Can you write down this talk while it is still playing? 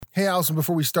Hey, Allison,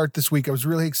 before we start this week, I was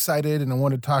really excited and I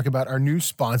want to talk about our new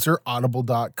sponsor,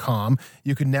 Audible.com.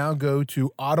 You can now go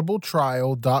to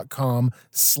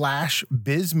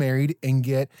audibletrial.com/bizmarried and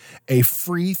get a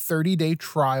free 30-day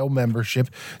trial membership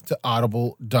to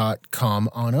Audible.com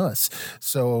on us.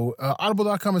 So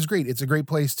Audible.com is great. It's a great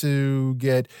place to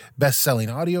get best-selling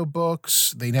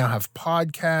audiobooks. They now have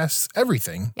podcasts,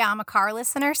 everything. Yeah, I'm a car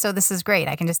listener, so this is great.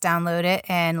 I can just download it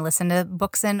and listen to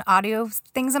books and audio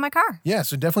things in my car. Yeah,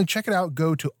 so definitely check it out.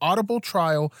 Go to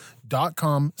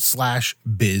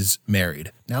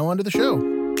audibletrial.com/bizmarried. Now on to the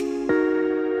show.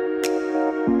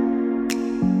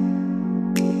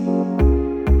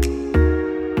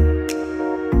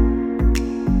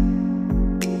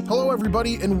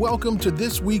 Everybody, and welcome to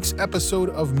this week's episode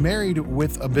of Married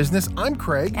with a Business. I'm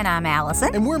Craig. And I'm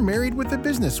Allison. And we're Married with a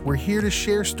Business. We're here to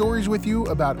share stories with you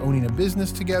about owning a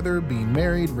business together, being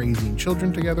married, raising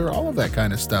children together, all of that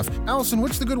kind of stuff. Allison,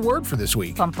 what's the good word for this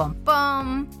week? Bum, bum,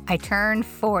 bum. I turned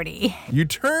 40. You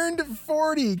turned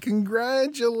 40.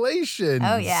 Congratulations.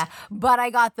 Oh, yeah. But I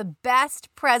got the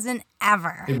best present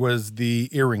ever. It was the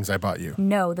earrings I bought you.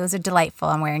 No, those are delightful.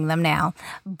 I'm wearing them now.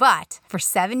 But for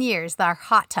 7 years, our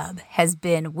hot tub has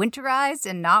been winterized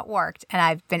and not worked. And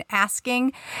I've been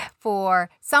asking for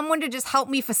someone to just help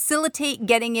me facilitate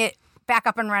getting it back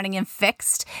up and running and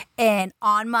fixed. And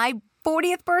on my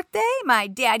 40th birthday, my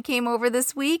dad came over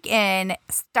this week and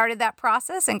started that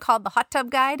process and called the hot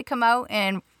tub guy to come out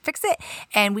and fix it.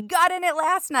 And we got in it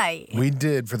last night. We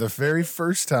did for the very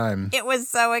first time. It was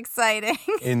so exciting.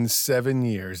 In 7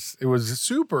 years. It was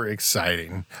super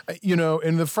exciting. You know,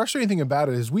 and the frustrating thing about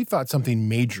it is we thought something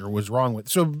major was wrong with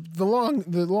it. So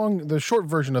the short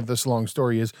version of this long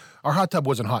story is our hot tub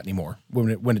wasn't hot anymore when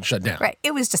it shut down. Right.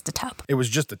 It was just a tub. It was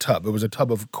just a tub. It was a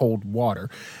tub of cold water.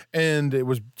 And it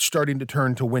was starting to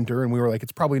turn to winter. And we were like,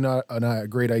 it's probably not a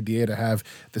great idea to have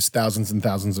this thousands and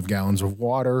thousands of gallons of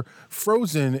water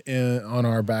frozen on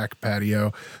our back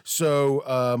patio.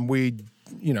 So we,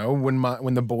 you know,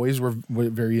 when the boys were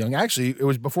very young, actually it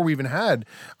was before we even had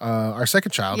our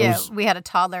second child. Yeah, we had a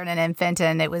toddler and an infant,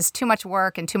 and it was too much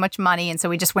work and too much money, and so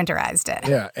we just winterized it.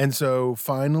 Yeah, and so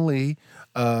finally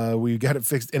we got it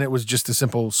fixed, and it was just a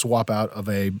simple swap out of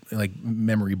a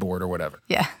memory board or whatever.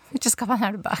 Yeah, just a couple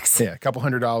 $100. Yeah, a couple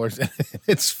 $100 and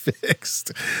it's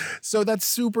fixed. So that's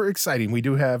super exciting. We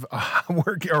do have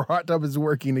our hot tub is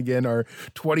working again. Our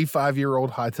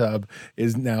 25-year-old hot tub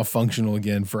is now functional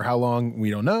again. For how long, we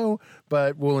don't know,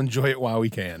 but we'll enjoy it while we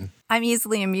can. I'm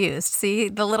easily amused. See,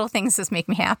 the little things just make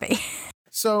me happy.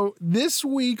 So this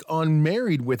week on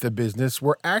Married with a Business,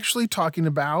 we're actually talking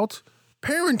about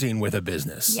parenting with a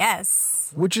business.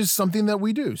 Yes. Which is something that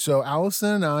we do. So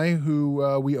Allison and I,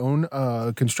 who we own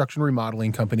a construction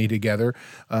remodeling company together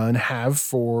and have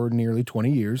for nearly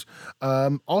 20 years,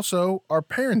 also are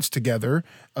parents together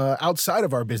outside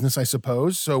of our business, I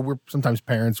suppose. So we're sometimes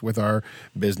parents with our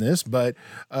business, but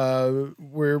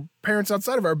we're parents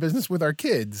outside of our business with our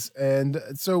kids. And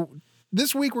so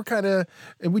this week and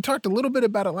we talked a little bit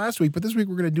about it last week, but this week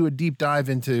we're going to do a deep dive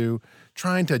into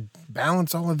trying to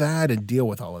balance all of that and deal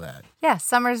with all of that. Yeah,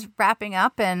 summer's wrapping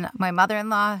up, and my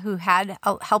mother-in-law, who had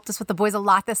helped us with the boys a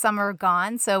lot this summer,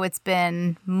 gone. So it's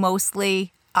been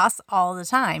mostly us all the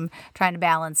time trying to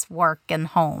balance work and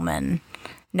home and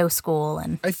no school.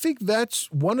 And I think that's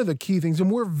one of the key things,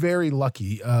 and we're very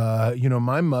lucky.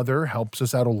 My mother helps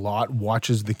us out a lot,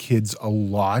 watches the kids a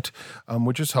lot,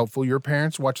 which is helpful. Your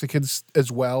parents watch the kids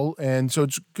as well, and so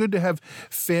it's good to have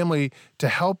family to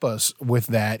help us with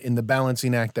that in the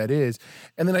balancing act that is.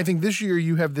 And then I think this year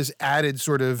you have this added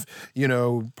sort of,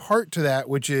 part to that,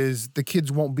 which is the kids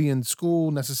won't be in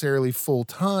school necessarily full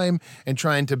time, and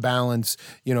trying to balance,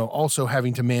 also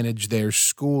having to manage their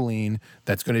schooling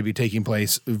that's going to be taking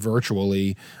place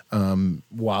virtually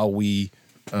while we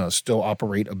still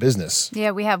operate a business. Yeah,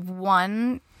 we have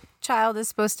one child is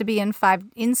supposed to be in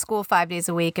school 5 days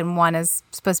a week, and one is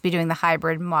supposed to be doing the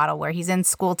hybrid model where he's in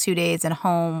school 2 days and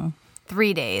home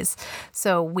 3 days.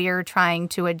 So we're trying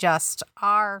to adjust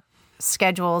our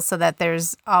schedule so that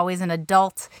there's always an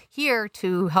adult here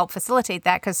to help facilitate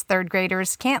that, because third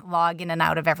graders can't log in and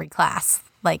out of every class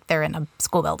like they're in a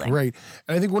school building. Right.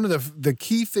 And I think one of the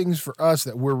key things for us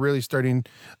that we're really starting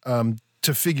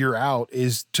to figure out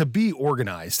is to be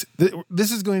organized.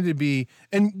 This is going to be,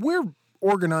 and we're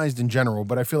organized in general,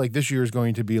 but I feel like this year is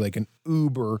going to be like an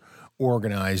uber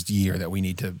organized year that we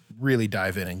need to really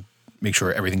dive in and make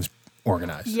sure everything's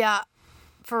organized. Yeah.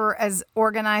 For as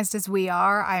organized as we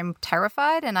are, I'm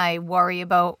terrified, and I worry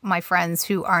about my friends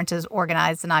who aren't as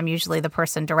organized, and I'm usually the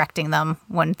person directing them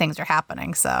when things are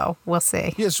happening. So we'll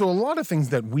see. Yeah, so a lot of things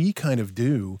that we kind of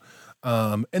do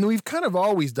And we've kind of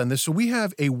always done this. So we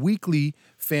have a weekly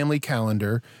family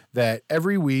calendar that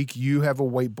every week you have a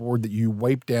whiteboard that you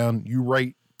wipe down, you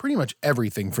write pretty much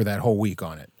everything for that whole week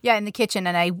on it. Yeah, in the kitchen.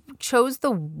 And I chose the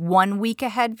 1 week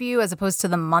ahead view as opposed to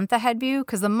the month ahead view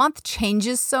because the month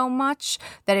changes so much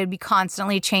that it'd be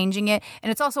constantly changing it.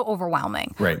 And it's also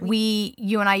overwhelming. Right.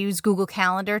 You and I use Google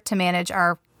Calendar to manage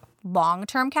our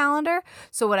long-term calendar.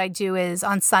 So what I do is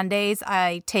on Sundays,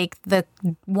 I take the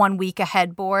 1 week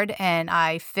ahead board and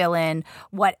I fill in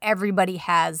what everybody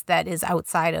has that is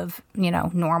outside of,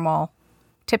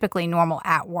 typically normal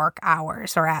at work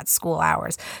hours or at school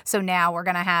hours. So now we're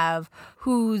going to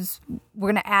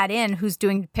add in who's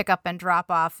doing pickup and drop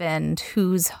off and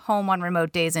who's home on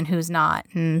remote days and who's not.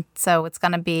 And so it's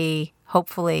going to be,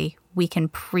 hopefully we can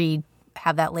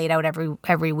have that laid out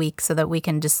every week so that we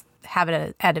can just have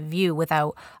it at a view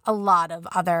without a lot of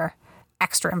other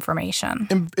extra information.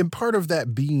 And part of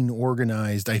that being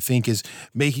organized, I think, is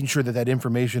making sure that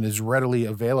information is readily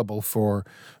available for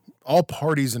all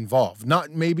parties involved.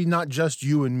 Maybe not just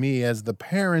you and me as the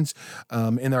parents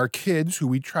and our kids who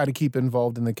we try to keep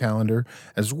involved in the calendar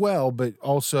as well, but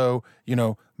also,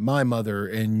 my mother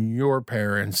and your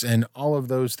parents and all of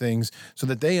those things so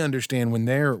that they understand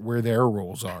where their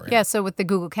roles are. Yeah, so with the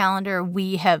Google Calendar,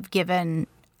 we have given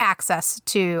access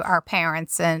to our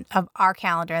parents and of our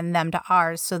calendar and them to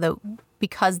ours so that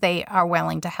because they are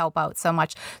willing to help out so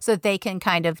much so that they can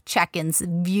kind of check and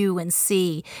view and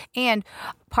see. And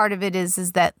part of it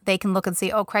is that they can look and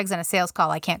see, oh, Craig's on a sales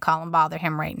call. I can't call and bother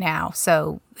him right now.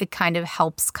 So it kind of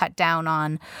helps cut down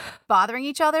on bothering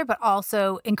each other, but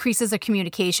also increases the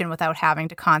communication without having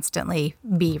to constantly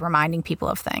be reminding people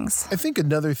of things. I think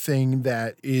another thing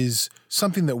that is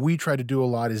something that we try to do a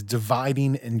lot is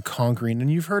dividing and conquering.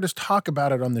 And you've heard us talk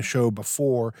about it on the show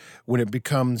before when it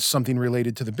becomes something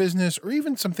related to the business or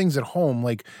even some things at home,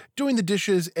 like doing the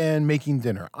dishes and making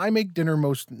dinner. I make dinner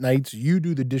most nights. You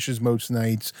do the dishes most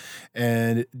nights.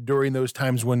 And during those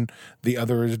times when the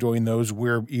other is doing those,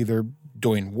 we're either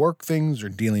doing work things or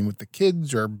dealing with the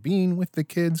kids or being with the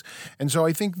kids. And so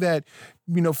I think that,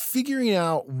 figuring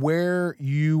out where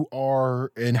you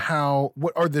are and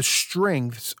what are the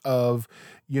strengths of,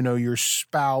 your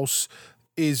spouse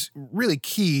is really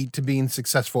key to being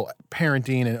successful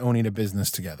parenting and owning a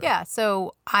business together. Yeah.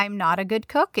 So I'm not a good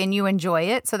cook and you enjoy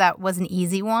it. So that was an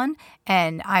easy one.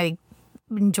 And I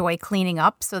enjoy cleaning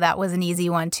up. So that was an easy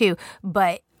one too.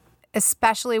 But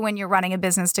especially when you're running a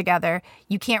business together,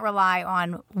 you can't rely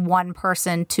on one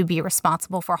person to be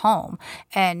responsible for home.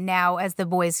 And now as the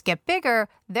boys get bigger,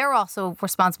 they're also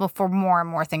responsible for more and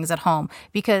more things at home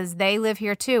because they live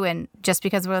here too. And just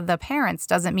because we're the parents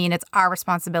doesn't mean it's our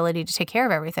responsibility to take care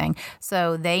of everything.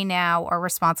 So they now are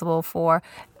responsible for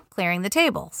clearing the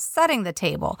table, setting the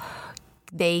table.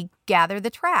 They gather the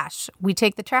trash. We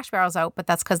take the trash barrels out, but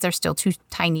that's because they're still too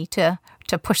tiny to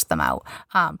push them out.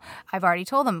 I've already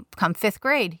told them, come 5th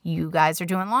grade, you guys are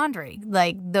doing laundry.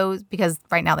 Like those, because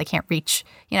right now they can't reach,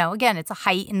 again, it's a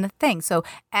height in the thing. So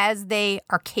as they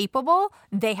are capable,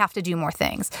 they have to do more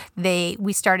things.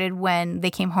 We started when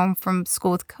they came home from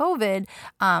school with COVID,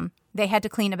 they had to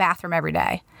clean a bathroom every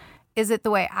day. Is it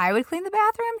the way I would clean the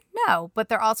bathroom? No, but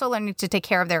they're also learning to take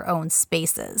care of their own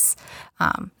spaces.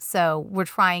 So we're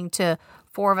trying to,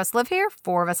 4 of us live here,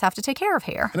 4 of us have to take care of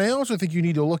here. And I also think you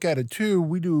need to look at it too.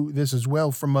 We do this as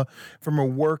well from a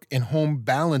work and home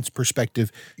balance perspective.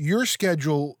 Your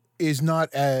schedule is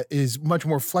much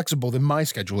more flexible than my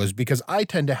schedule is because I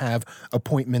tend to have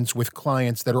appointments with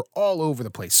clients that are all over the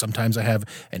place. Sometimes I have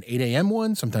an 8 a.m.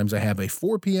 one. Sometimes I have a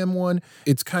 4 p.m. one.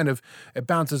 It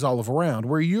bounces all around.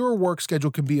 Where your work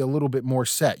schedule can be a little bit more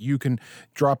set. You can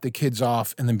drop the kids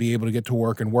off and then be able to get to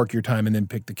work and work your time and then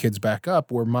pick the kids back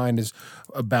up, where mine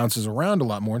bounces around a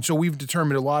lot more. And so we've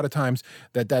determined a lot of times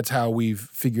that that's how we've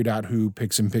figured out who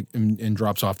picks and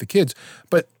drops off the kids.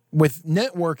 But with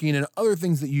networking and other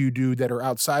things that you do that are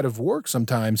outside of work,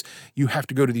 sometimes you have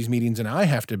to go to these meetings and I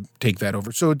have to take that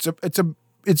over. So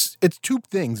it's two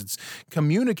things. It's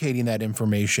communicating that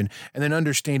information and then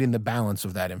understanding the balance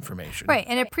of that information. Right.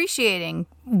 And appreciating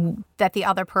that the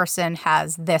other person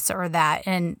has this or that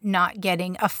and not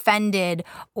getting offended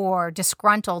or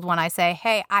disgruntled when I say,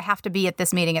 hey, I have to be at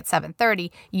this meeting at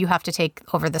 7:30. You have to take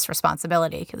over this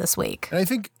responsibility this week. And I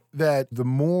think that the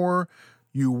more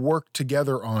you work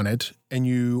together on it and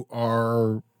you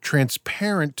are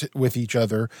transparent with each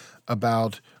other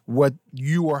about what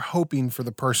you are hoping for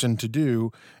the person to do,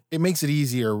 it makes it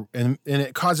easier and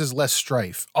it causes less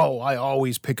strife. Oh, I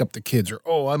always pick up the kids, or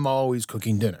oh, I'm always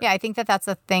cooking dinner. Yeah, I think that's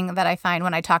a thing that I find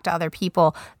when I talk to other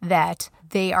people, that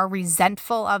they are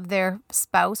resentful of their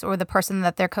spouse or the person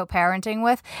that they're co-parenting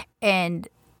with. And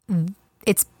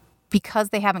it's because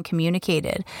they haven't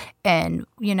communicated. And,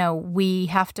 we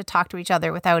have to talk to each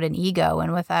other without an ego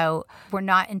and we're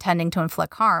not intending to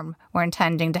inflict harm. We're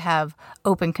intending to have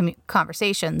open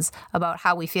conversations about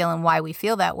how we feel and why we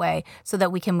feel that way so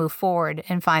that we can move forward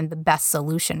and find the best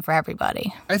solution for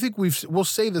everybody. I think we'll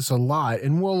say this a lot,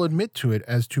 and we'll admit to it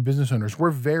as two business owners.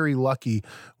 We're very lucky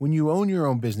when you own your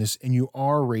own business and you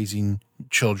are raising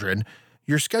children.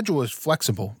 Your schedule is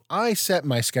flexible. I set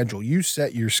my schedule. You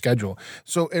set your schedule.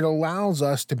 So it allows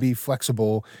us to be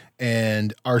flexible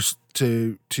and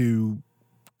to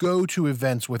go to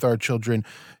events with our children.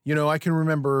 I can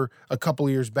remember a couple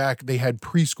of years back, they had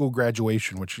preschool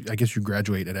graduation, which I guess you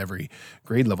graduate at every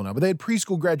grade level now, but they had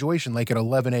preschool graduation like at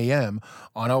 11 a.m.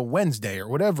 on a Wednesday or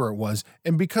whatever it was.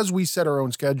 And because we set our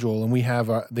own schedule and we have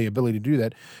the ability to do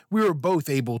that, we were both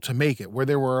able to make it, where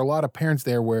there were a lot of parents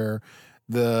there where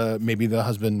maybe the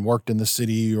husband worked in the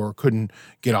city or couldn't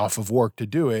get off of work to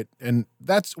do it. And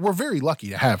we're very lucky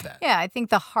to have that. Yeah, I think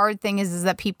the hard thing is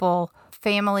that people,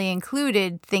 family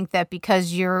included, think that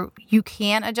because you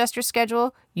can adjust your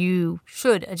schedule, you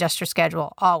should adjust your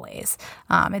schedule always.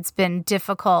 It's been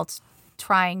difficult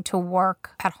trying to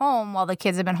work at home while the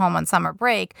kids have been home on summer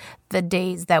break, the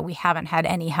days that we haven't had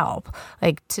any help.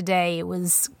 Like today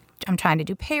I'm trying to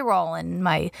do payroll and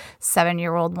my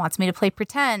 7-year-old wants me to play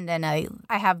pretend and I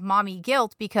have mommy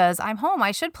guilt because I'm home.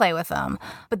 I should play with them.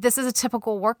 But this is a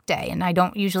typical work day and I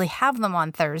don't usually have them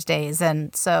on Thursdays.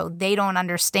 And so they don't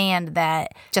understand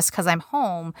that just because I'm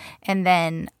home. And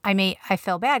then I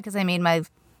feel bad because I made my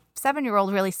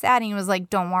 7-year-old really sad and he was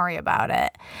like, don't worry about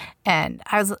it. And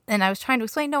I was trying to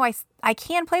explain, no, I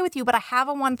can play with you, but I have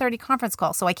a 1:30 conference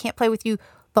call. So I can't play with you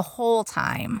the whole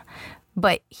time.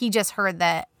 But he just heard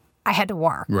that I had to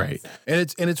work. Right.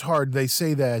 And it's hard. They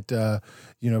say that,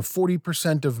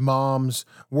 40% of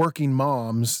working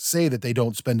moms say that they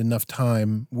don't spend enough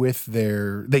time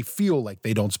they feel like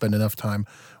they don't spend enough time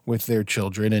with their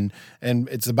children. And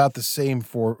it's about the same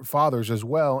for fathers as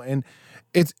well. And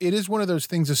it is one of those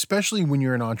things, especially when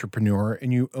you're an entrepreneur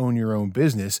and you own your own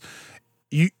business,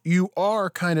 you are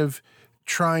kind of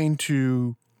trying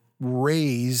to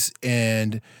raise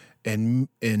and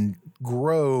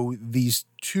grow these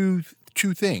two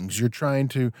things. You're trying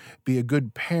to be a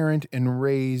good parent and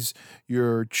raise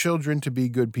your children to be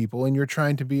good people, and you're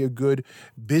trying to be a good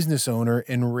business owner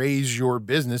and raise your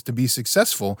business to be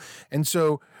successful. And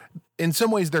so in some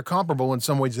ways they're comparable, in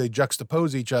some ways they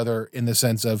juxtapose each other in the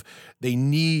sense of they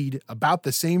need about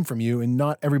the same from you, and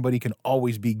not everybody can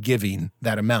always be giving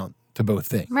that amount to both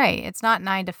things. Right. It's not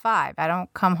 9 to 5. I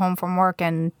don't come home from work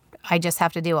and I just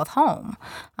have to deal with home,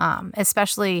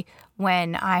 especially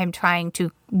when I'm trying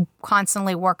to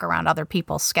constantly work around other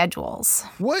people's schedules.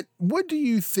 What do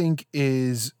you think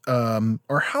is,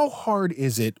 or how hard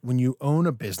is it when you own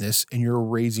a business and you're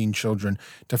raising children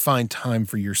to find time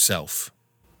for yourself?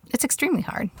 It's extremely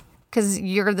hard because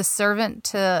you're the servant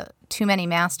to too many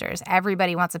masters.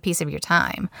 Everybody wants a piece of your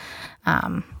time.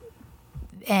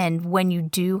 And when you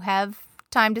do have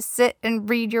time to sit and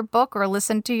read your book or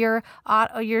listen to your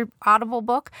Audible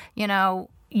book,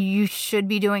 you should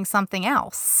be doing something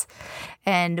else.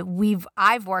 And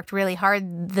I've worked really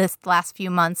hard this last few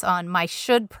months on my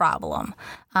should problem.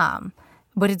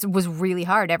 But it was really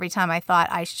hard. Every time I thought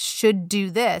I should do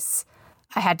this,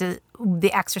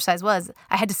 the exercise was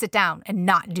I had to sit down and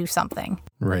not do something.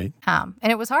 Right. And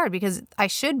it was hard because I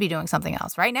should be doing something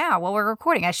else. Right now, while we're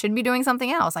recording, I should be doing something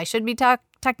else. I should be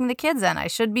tucking the kids in. I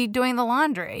should be doing the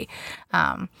laundry.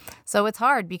 So it's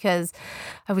hard because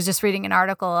I was just reading an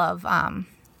article of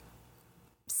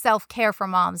self-care for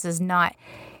moms is not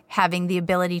having the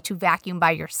ability to vacuum by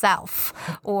yourself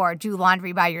or do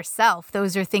laundry by yourself.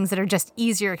 Those are things that are just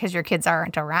easier because your kids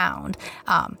aren't around.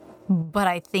 But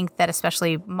I think that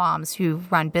especially moms who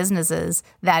run businesses,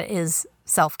 that is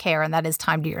self-care and that is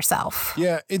time to yourself.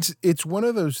 Yeah, it's one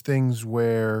of those things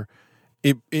where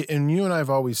and you and I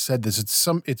have always said this,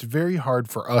 it's very hard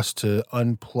for us to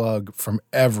unplug from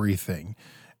everything.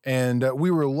 And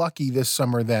we were lucky this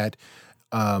summer that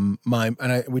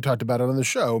we talked about it on the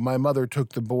show. My mother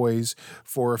took the boys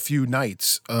for a few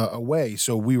nights away,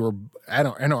 so we were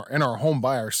in our home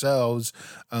by ourselves,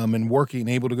 and working,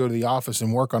 able to go to the office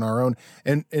and work on our own.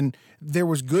 And there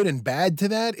was good and bad to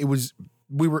that.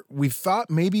 We thought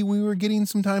maybe we were getting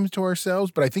some time to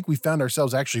ourselves, but I think we found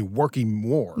ourselves actually working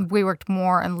more. We worked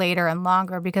more and later and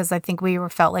longer because I think we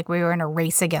felt like we were in a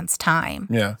race against time.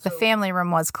 Yeah. The family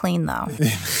room was clean though.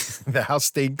 The house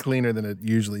stayed cleaner than it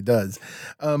usually does.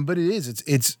 But it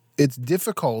is. it's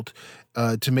difficult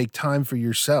to make time for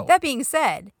yourself. That being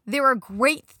said, there are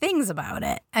great things about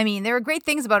it. I mean, there are great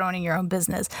things about owning your own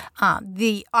business.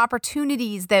 The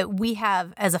opportunities that we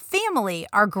have as a family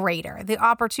are greater. The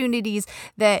opportunities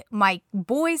that my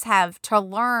boys have to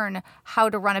learn how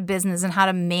to run a business and how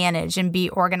to manage and be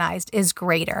organized is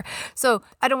greater. So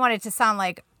I don't want it to sound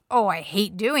like, oh, I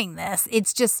hate doing this.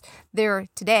 It's just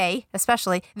today,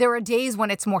 especially, there are days when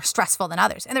it's more stressful than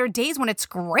others. And there are days when it's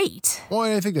great. Well,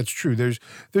 I think that's true.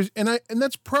 And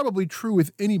that's probably true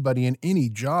with anybody in any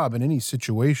job, in any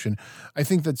situation. I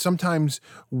think that sometimes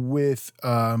with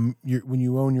when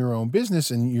you own your own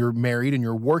business and you're married and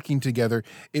you're working together,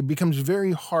 it becomes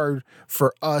very hard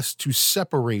for us to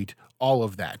separate all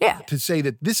of that. Yeah. To say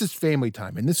that this is family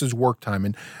time and this is work time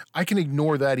and I can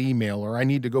ignore that email, or I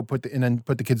need to go put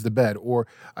the kids to bed, or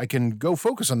I can go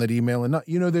focus on that email and not,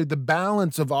 the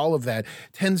balance of all of that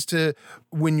tends to,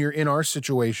 when you're in our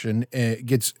situation,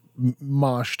 gets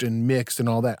moshed and mixed and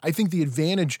all that. I think the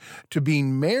advantage to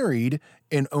being married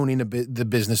and owning the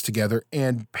business together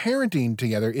and parenting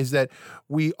together is that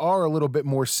we are a little bit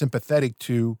more sympathetic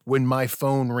to when my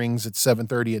phone rings at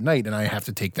 7:30 at night and I have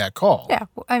to take that call. Yeah.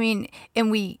 I mean,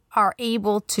 and we are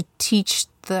able to teach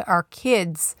our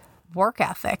kids work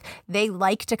ethic. They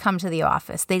like to come to the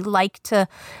office. They like to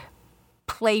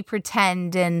play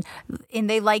pretend and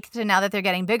they like to, now that they're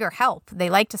getting bigger, help. They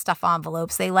like to stuff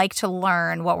envelopes. They like to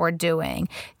learn what we're doing.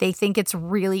 They think it's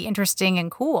really interesting and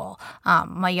cool.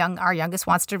 Our youngest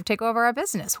wants to take over our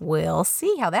business. We'll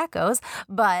see how that goes.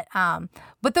 But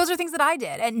those are things that I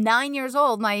did at 9 years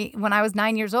old. When I was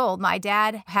 9 years old, my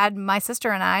dad had my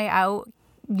sister and I out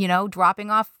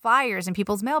dropping off flyers in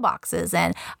people's mailboxes.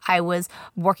 And I was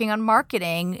working on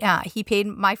marketing. He paid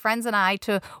my friends and I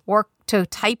to work to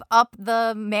type up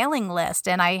the mailing list,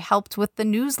 and I helped with the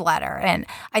newsletter. And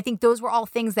I think those were all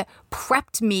things that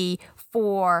prepped me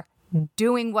for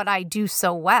doing what I do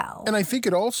so well. And I think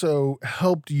it also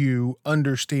helped you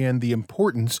understand the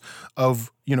importance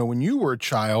of, when you were a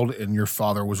child and your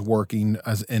father was working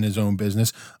in his own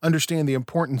business, understand the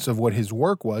importance of what his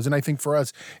work was. And I think for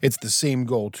us, it's the same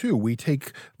goal too. We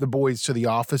take the boys to the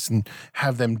office and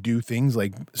have them do things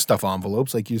like stuff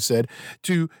envelopes, like you said,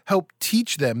 to help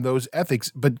teach them those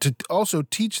ethics, but to also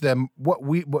teach them what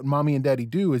mommy and daddy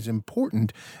do is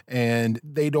important, and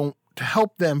to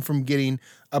help them from getting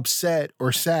upset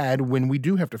or sad when we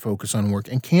do have to focus on work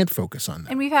and can't focus on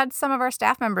that. And we've had some of our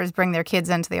staff members bring their kids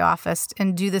into the office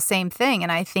and do the same thing.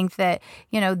 And I think that,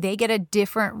 they get a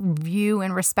different view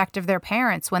and respect of their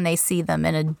parents when they see them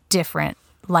in a different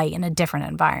light, in a different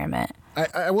environment.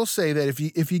 I will say that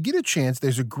if you get a chance,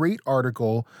 there's a great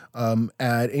article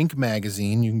at Inc.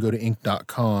 Magazine. You can go to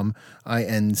Inc.com,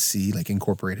 INC, like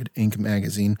Incorporated, Inc.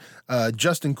 Magazine.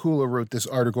 Justin Kula wrote this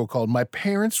article called "My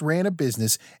Parents Ran a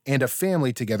Business and a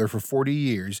Family Together for 40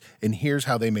 Years, and Here's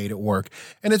How They Made It Work."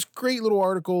 And it's a great little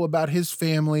article about his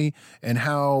family and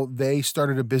how they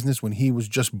started a business when he was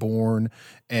just born,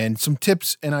 and some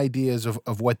tips and ideas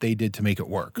of what they did to make it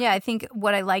work. Yeah, I think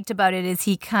what I liked about it is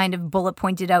he kind of bullet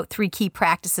pointed out 3 key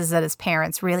practices that his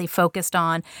parents really focused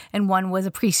on. And one was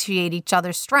appreciate each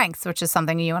other's strengths, which is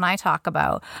something you and I talk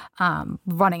about.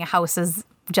 Running a house is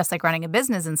just like running a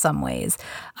business in some ways.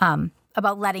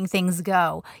 About letting things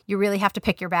go. You really have to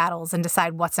pick your battles and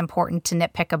decide what's important to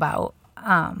nitpick about.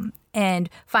 And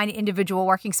find individual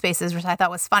working spaces, which I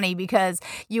thought was funny because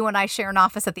you and I share an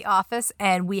office at the office,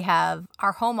 and we have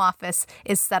our home office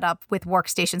is set up with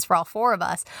workstations for all 4 of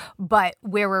us. But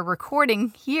where we're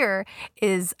recording here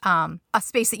is a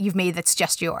space that you've made that's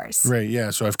just yours. Right, yeah.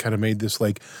 So I've kind of made this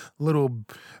like little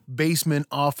basement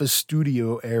office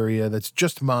studio area that's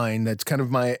just mine. That's kind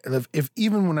of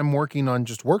even when I'm working on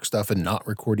just work stuff and not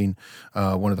recording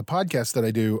one of the podcasts that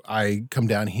I do, I come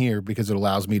down here because it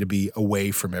allows me to be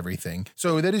away from everything.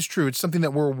 So that is true. It's something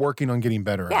that we're working on getting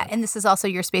better at. Yeah, and this is also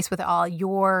your space with all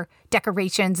your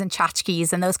decorations and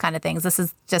tchotchkes and those kind of things. This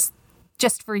is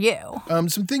just for you.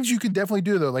 Some things you could definitely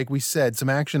do, though, like we said,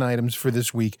 some action items for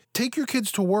this week. Take your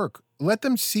kids to work. Let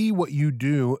them see what you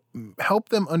do. Help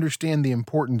them understand the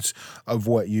importance of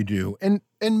what you do. And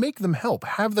make them help.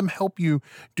 Have them help you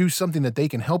do something that they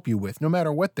can help you with, no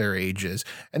matter what their age is.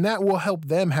 And that will help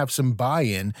them have some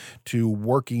buy-in to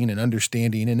working and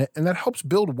understanding. And that helps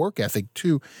build work ethic,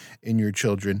 too, in your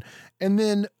children. And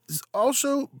then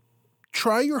also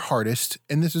try your hardest,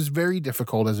 and this is very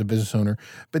difficult as a business owner,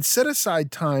 but set aside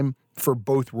time for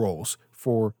both roles,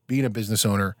 for being a business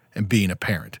owner and being a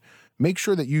parent. Make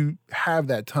sure that you have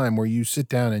that time where you sit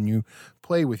down and you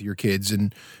play with your kids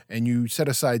and you set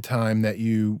aside time that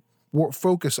you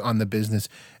focus on the business.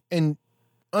 And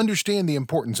understand the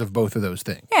importance of both of those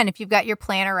things. Yeah, and if you've got your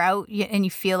planner out and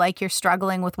you feel like you're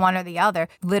struggling with one or the other,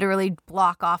 literally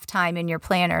block off time in your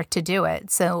planner to do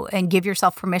it. So, and give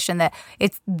yourself permission that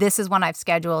this is when I've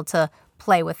scheduled to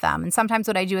play with them. And sometimes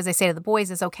what I do is I say to the boys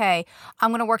is, okay,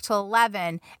 I'm going to work till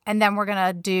 11 and then we're going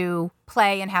to do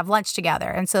play and have lunch together.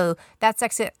 And so that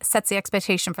sets the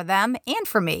expectation for them and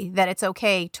for me that it's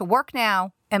okay to work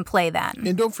now and play then.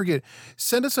 And don't forget,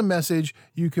 send us a message.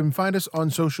 You can find us on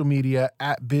social media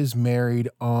at BizMarried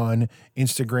on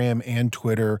Instagram and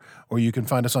Twitter, or you can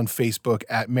find us on Facebook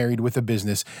at Married with a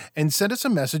Business. And send us a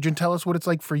message and tell us what it's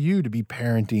like for you to be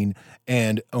parenting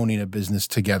and owning a business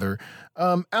together.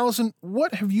 Allison,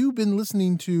 what have you been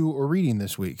listening to or reading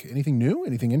this week? Anything new?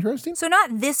 Anything interesting? So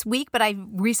not this week, but I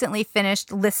recently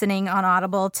finished listening on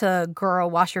Audible to Girl,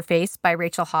 Wash Your Face by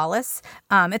Rachel Hollis.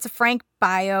 It's a frank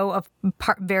bio of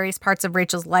various parts of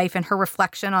Rachel's life and her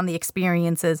reflection on the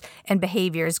experiences and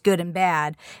behaviors, good and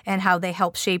bad, and how they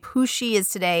help shape who she is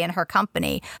today in her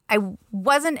company. I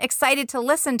wasn't excited to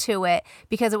listen to it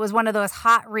because it was one of those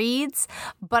hot reads,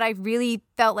 but I really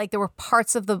felt like there were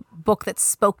parts of the book that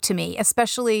spoke to me,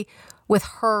 especially with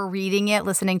her reading it,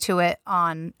 listening to it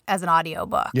as an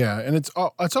audiobook. Yeah, and it's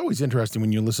always interesting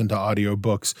when you listen to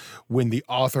audiobooks when the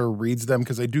author reads them,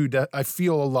 because I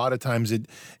feel a lot of times it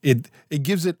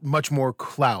gives it much more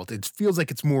clout. It feels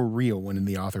like it's more real when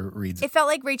the author reads it. It felt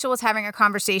like Rachel was having a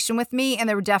conversation with me, and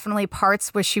there were definitely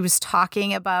parts where she was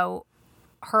talking about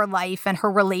her life and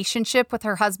her relationship with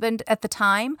her husband at the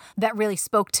time that really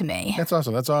spoke to me. That's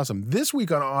awesome. This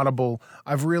week on Audible,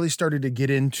 I've really started to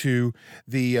get into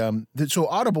so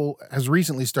Audible has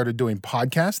recently started doing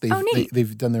podcasts.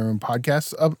 They've done their own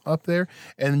podcasts up there,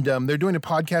 and they're doing a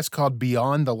podcast called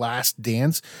Beyond the Last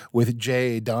Dance with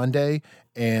Jay Donde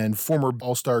and former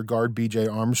All-Star guard B.J.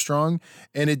 Armstrong.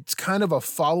 And it's kind of a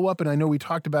follow-up, and I know we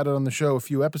talked about it on the show a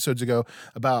few episodes ago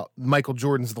about Michael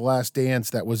Jordan's The Last Dance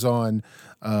that was on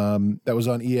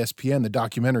ESPN, the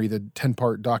documentary, the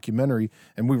 10-part documentary,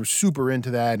 and we were super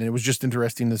into that, and it was just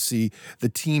interesting to see the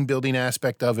team-building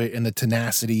aspect of it and the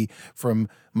tenacity from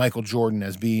Michael Jordan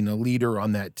as being a leader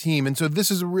on that team. And so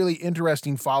this is a really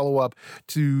interesting follow-up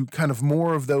to kind of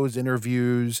more of those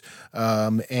interviews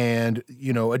and,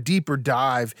 a deeper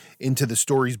dive into the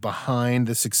stories behind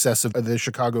the success of the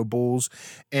Chicago Bulls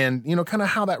and, kind of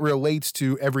how that relates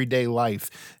to everyday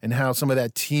life and how some of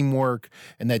that teamwork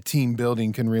and that team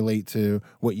building can relate to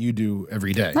what you do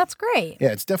every day. That's great.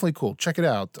 Yeah, it's definitely cool. Check it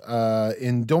out.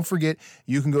 And don't forget,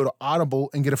 you can go to Audible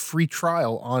and get a free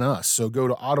trial on us. So go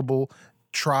to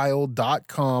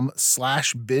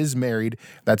audibletrial.com/bizmarried.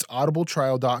 That's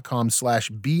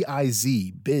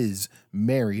audibletrial.com/BIZ, biz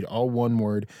married, all one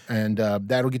word. And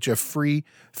that'll get you a free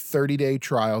 30-day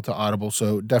trial to Audible.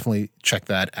 So definitely check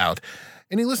that out.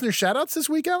 Any listener shout-outs this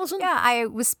week, Allison? Yeah, I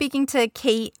was speaking to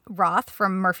Kate Roth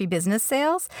from Murphy Business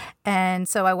Sales, and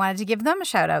so I wanted to give them a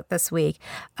shout-out this week.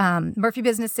 Murphy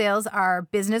Business Sales are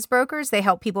business brokers. They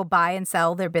help people buy and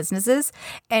sell their businesses,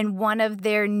 and one of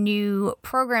their new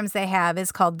programs they have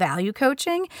is called Value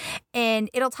Coaching, and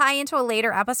it'll tie into a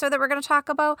later episode that we're going to talk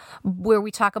about, where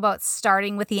we talk about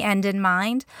starting with the end in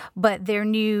mind, but their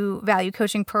new Value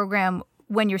Coaching program,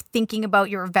 when you're thinking about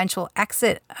your eventual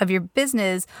exit of your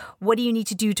business, what do you need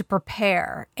to do to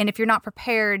prepare? And if you're not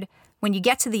prepared when you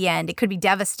get to the end, it could be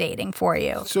devastating for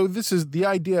you. So this is the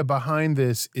idea behind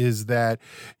this, is that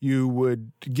you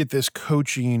would get this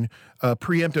coaching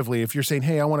preemptively. If you're saying,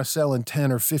 hey, I want to sell in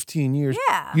 10 or 15 years,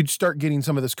 you'd start getting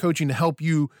some of this coaching to help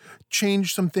you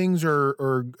change some things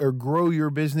or grow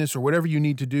your business or whatever you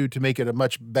need to do to make it a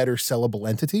much better sellable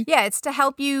entity. Yeah, it's to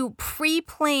help you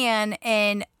pre-plan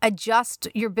and adjust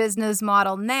your business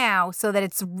model now so that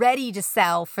it's ready to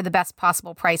sell for the best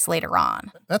possible price later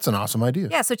on. That's an awesome idea.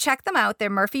 Yeah, so check them out.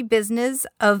 They're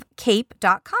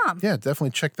murphybusinessofcape.com. Yeah, definitely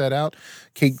check that out.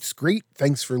 Kate's great.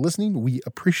 Thanks for listening. We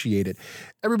appreciate it.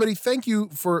 Everybody, thank you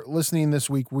for listening this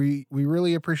week. We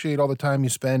really appreciate all the time you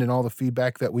spend and all the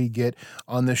feedback that we get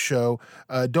on this show.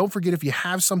 Don't forget, if you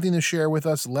have something to share with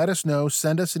us, let us know.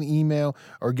 Send us an email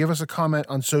or give us a comment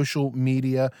on social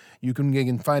media. You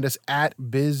can find us at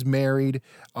BizMarried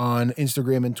on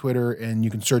Instagram and Twitter, and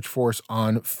you can search for us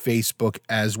on Facebook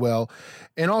as well.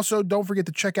 And also, don't forget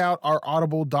to check out our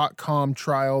audible.com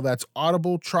trial. That's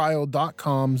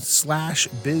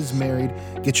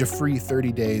audibletrial.com/bizmarried. Get you free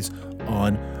 30 days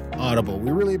on Audible.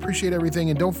 We really appreciate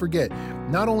everything. And don't forget,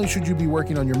 not only should you be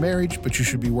working on your marriage, but you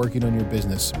should be working on your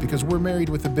business, because we're married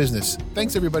with a business.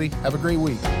 Thanks, everybody. Have a great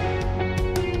week.